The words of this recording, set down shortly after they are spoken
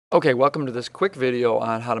Okay, welcome to this quick video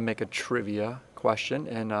on how to make a trivia question,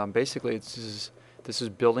 and basically this is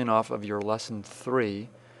building off of your lesson 3,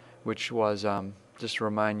 which was, just to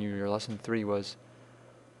remind you, your lesson 3 was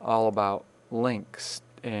all about links,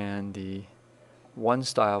 and the one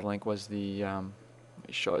style of link was the, let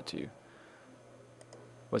me show it to you,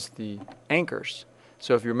 was the anchors.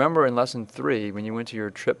 So if you remember in lesson 3, when you went to your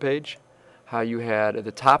trip page, how you had at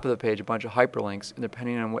the top of the page a bunch of hyperlinks, and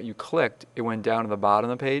depending on what you clicked, it went down to the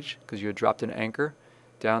bottom of the page because you had dropped an anchor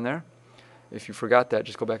down there. If you forgot that,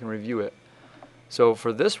 just go back and review it. So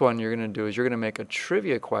for this one, you're going to do is you're going to make a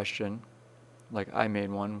trivia question, like I made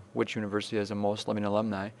one, which university has the most living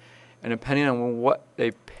alumni, and depending on what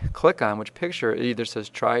they click on, which picture, it either says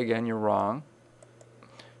try again, you're wrong,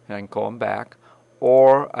 and I can call them back,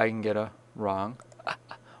 or I can get a wrong,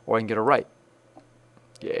 or I can get a right.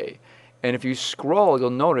 Yay. And if you scroll,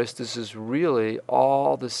 you'll notice this is really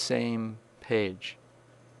all the same page.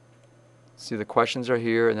 See, the questions are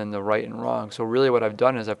here, and then the right and wrong. So really what I've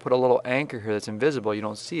done is I put a little anchor here that's invisible. You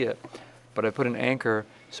don't see it. But I put an anchor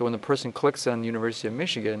so when the person clicks on University of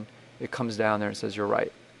Michigan, it comes down there and says you're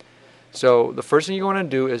right. So the first thing you want to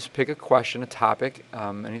do is pick a question, a topic,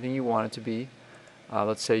 anything you want it to be.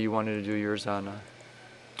 Let's say you wanted to do yours on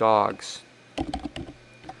dogs.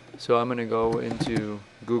 So I'm going to go into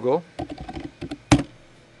Google,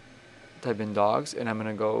 type in dogs, and I'm going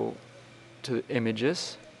to go to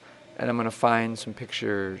images, and I'm going to find some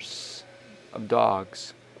pictures of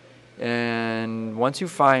dogs. And once you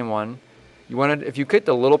find one, you want to, if you click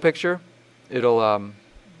the little picture, it'll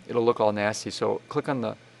look all nasty. So click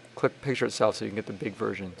picture itself so you can get the big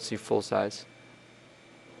version, see full size.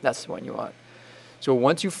 That's the one you want. So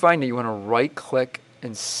once you find it, you want to right click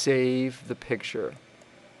and save the picture.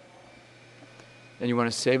 And you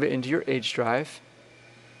want to save it into your H drive.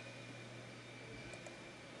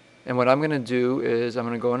 And what I'm going to do is I'm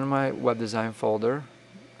going to go into my web design folder.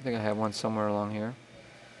 I think I have one somewhere along here.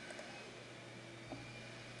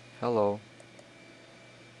 Hello.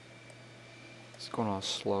 It's going all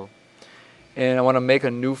slow. And I want to make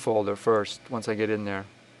a new folder first once I get in there.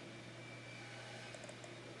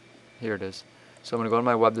 Here it is. So I'm going to go to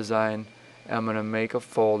my web design, and I'm going to make a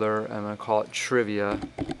folder, and I'm going to call it trivia.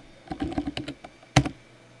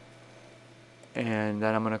 And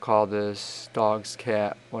then I'm going to call this dogs,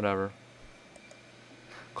 cat, whatever.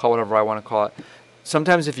 Call whatever I want to call it.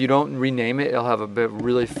 Sometimes if you don't rename it, it'll have a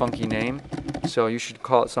really funky name. So you should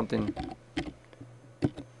call it something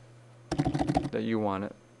that you want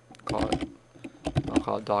it. I'll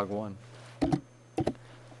call it dog 1.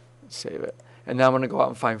 Save it. And now I'm going to go out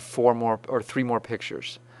and find 3 more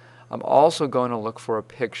pictures. I'm also going to look for a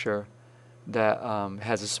picture that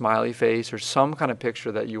has a smiley face or some kind of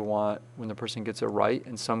picture that you want when the person gets it right,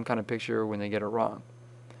 and some kind of picture when they get it wrong.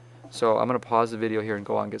 So I'm going to pause the video here and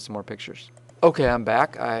go out and get some more pictures. Okay, I'm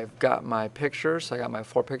back. I've got my pictures. I got my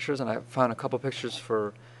 4 pictures, and I found a couple pictures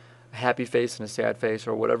for a happy face and a sad face,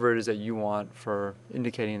 or whatever it is that you want for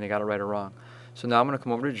indicating they got it right or wrong. So now I'm going to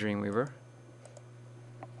come over to Dreamweaver,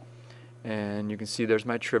 and you can see there's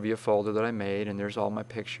my trivia folder that I made, and there's all my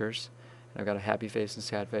pictures. I've got a happy face and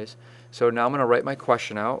sad face. So now I'm going to write my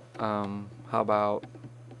question out. How about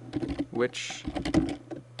which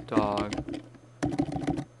dog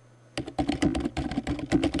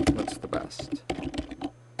looks the best?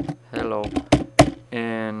 Hello.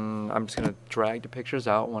 And I'm just going to drag the pictures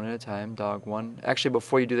out one at a time. Dog 1. Actually,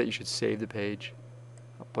 before you do that, you should save the page.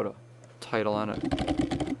 I'll put a title on it.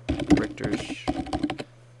 Richter's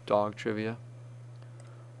dog trivia.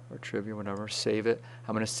 Or trivia, whatever. Save it.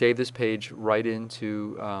 I'm going to save this page right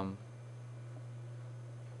into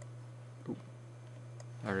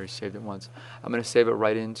I already saved it once. I'm going to save it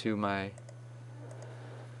right into my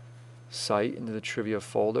site, into the trivia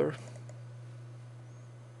folder.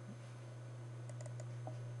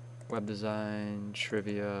 Web design,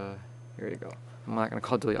 trivia. Here you go. I'm not going to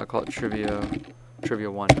call it delete. I'll call it trivia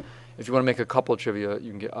 1. If you want to make a couple of trivia,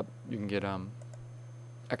 you can get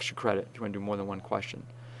extra credit if you want to do more than one question.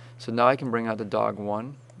 So now I can bring out the dog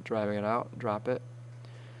 1, driving it out, drop it,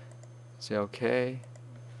 say OK.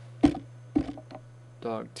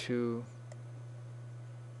 Dog 2,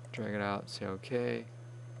 drag it out, say OK,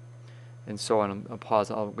 and so on. I'll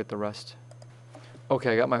pause, I'll get the rest.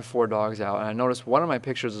 Okay, I got my 4 dogs out, and I noticed one of my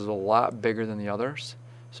pictures is a lot bigger than the others,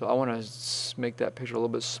 so I want to make that picture a little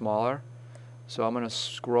bit smaller. So I'm going to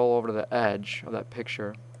scroll over to the edge of that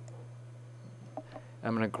picture.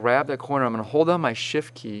 I'm going to grab that corner. I'm going to hold down my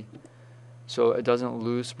shift key so it doesn't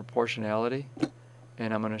lose proportionality,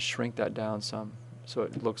 and I'm going to shrink that down some so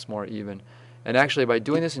it looks more even. And actually, by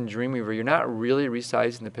doing this in Dreamweaver, you're not really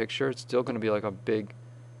resizing the picture. It's still going to be like a big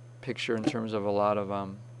picture in terms of a lot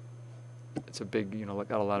of it's a big,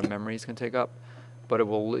 got a lot of memory it's going to take up, but it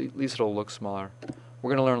will, at least it'll look smaller. We're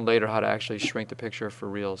going to learn later how to actually shrink the picture for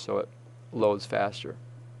real so it loads faster.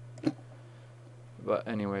 But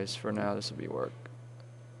anyways, for now this will be work.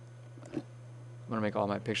 I'm going to make all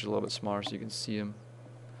my pictures a little bit smaller so you can see them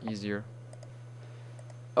easier.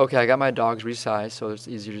 Okay, I got my dogs resized so it's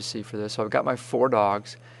easier to see for this. So I've got my 4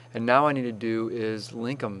 dogs, and now I need to do is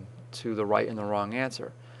link them to the right and the wrong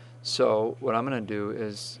answer. So what I'm going to do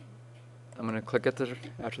is I'm going to click at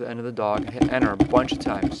after the end of the dog, hit enter a bunch of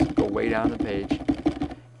times, go way down the page,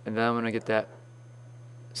 and then I'm going to get that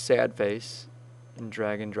sad face and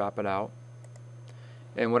drag and drop it out.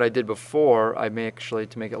 And what I did before, I may actually,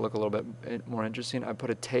 to make it look a little bit more interesting, I put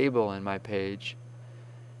a table in my page,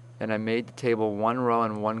 and I made the table 1 row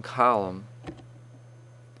and 1 column,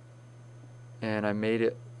 and I made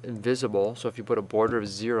it invisible, so if you put a border of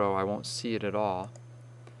 0, I won't see it at all.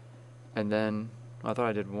 And then, I thought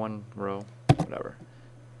I did 1 row, whatever.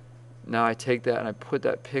 Now I take that and I put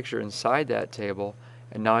that picture inside that table,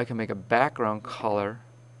 and now I can make a background color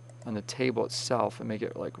on the table itself and make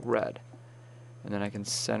it like red. And then I can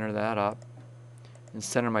center that up and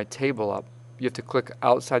center my table up. You have to click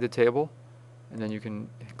outside the table, and then you can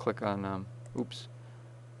click on on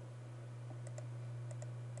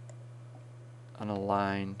a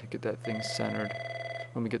line to get that thing centered.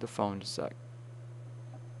 Let me get the phone just a sec.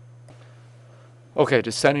 Okay,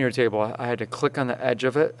 to center your table, I had to click on the edge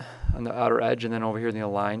of it, on the outer edge, and then over here the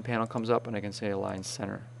align panel comes up and I can say align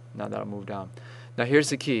center. Now that'll move down. Now here's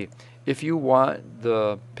the key. If you want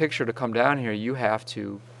the picture to come down here, you have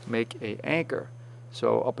to make an anchor.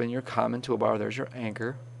 So up in your common toolbar, there's your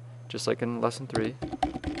anchor, just like in lesson 3.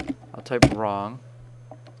 I'll type wrong.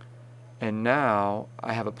 And now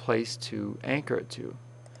I have a place to anchor it to.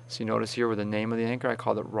 So you notice here with the name of the anchor, I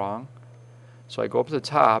called it wrong. So I go up to the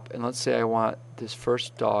top, and let's say I want this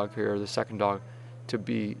first dog here, or the second dog, to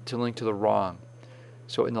link to the wrong.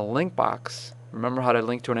 So in the link box, remember how to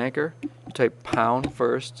link to an anchor? You type pound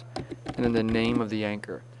first, and then the name of the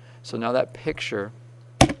anchor. So now that picture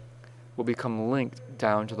will become linked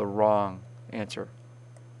down to the wrong answer.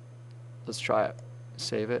 Let's try it.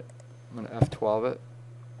 Save it. I'm going to F12 it.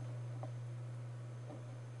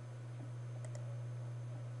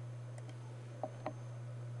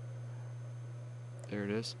 There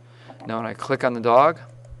it is. Now when I click on the dog,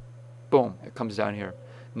 boom, it comes down here.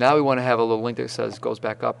 Now we want to have a little link that says, goes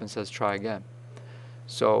back up and says try again.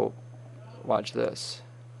 So watch this.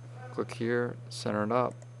 Click here, center it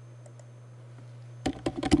up.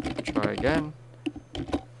 Try again.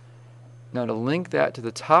 Now to link that to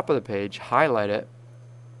the top of the page, highlight it,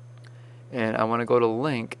 and I want to go to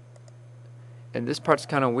link, and this part's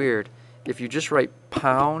kind of weird. If you just write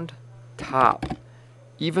pound top,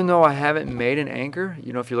 even though I haven't made an anchor,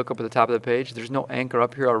 if you look up at the top of the page, there's no anchor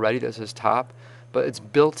up here already that says top, but it's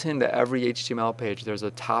built into every HTML page. There's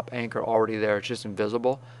a top anchor already there. It's just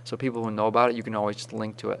invisible, so people who know about it, you can always just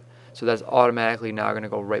link to it. So that's automatically now going to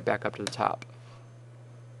go right back up to the top.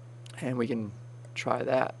 And we can try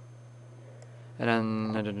that.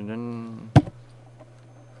 And then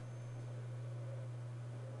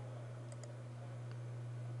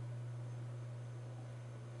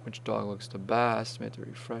which dog looks the best? We have to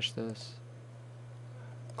refresh this.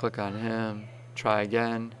 Click on him. Try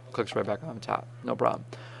again. Clicks right back on the top. No problem.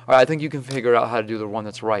 All right, I think you can figure out how to do the one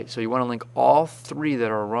that's right. So you want to link all 3 that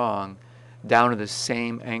are wrong down to the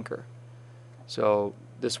same anchor. So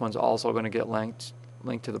this one's also going to get linked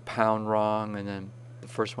to the pound wrong, and then the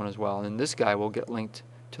first one as well. And then this guy will get linked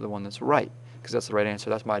to the one that's right, because that's the right answer.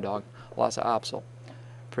 That's my dog, Lhasa Apso.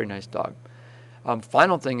 Pretty nice dog.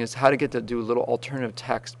 Final thing is how to get to do little alternative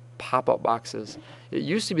text pop-up boxes. It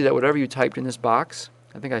used to be that whatever you typed in this box,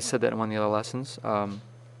 I think I said that in one of the other lessons,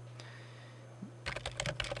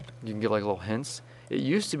 you can get like little hints. It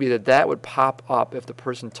used to be that that would pop up if the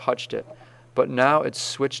person touched it, but now it's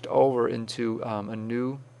switched over into the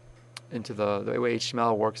way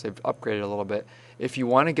HTML works. They've upgraded a little bit. If you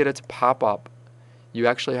want to get it to pop up, you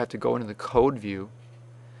actually have to go into the code view,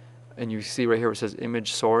 and you see right here where it says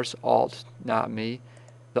image source, alt, not me.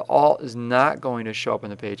 The alt is not going to show up on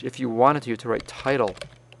the page. If you wanted to, you have to write title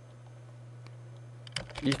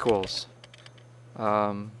equals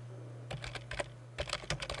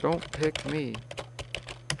don't pick me.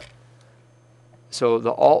 So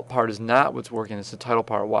the alt part is not what's working, it's the title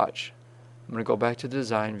part. Watch. I'm going to go back to the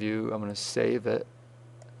design view, I'm going to save it,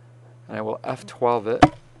 and I will F12 it.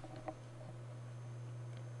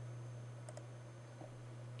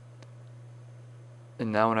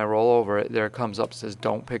 And now when I roll over it, there it comes up, says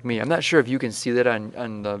don't pick me. I'm not sure if you can see that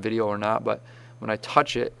on the video or not, but when I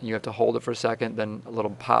touch it, you have to hold it for a second, then a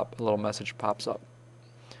little message pops up.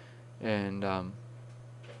 and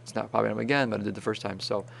it's not popping up again, but it did the first time.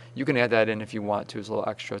 So you can add that in if you want to. It's a little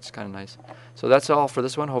extra. It's kind of nice. So that's all for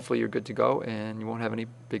this one. Hopefully you're good to go and you won't have any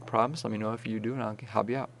big problems. Let me know if you do, and I'll help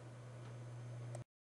you out.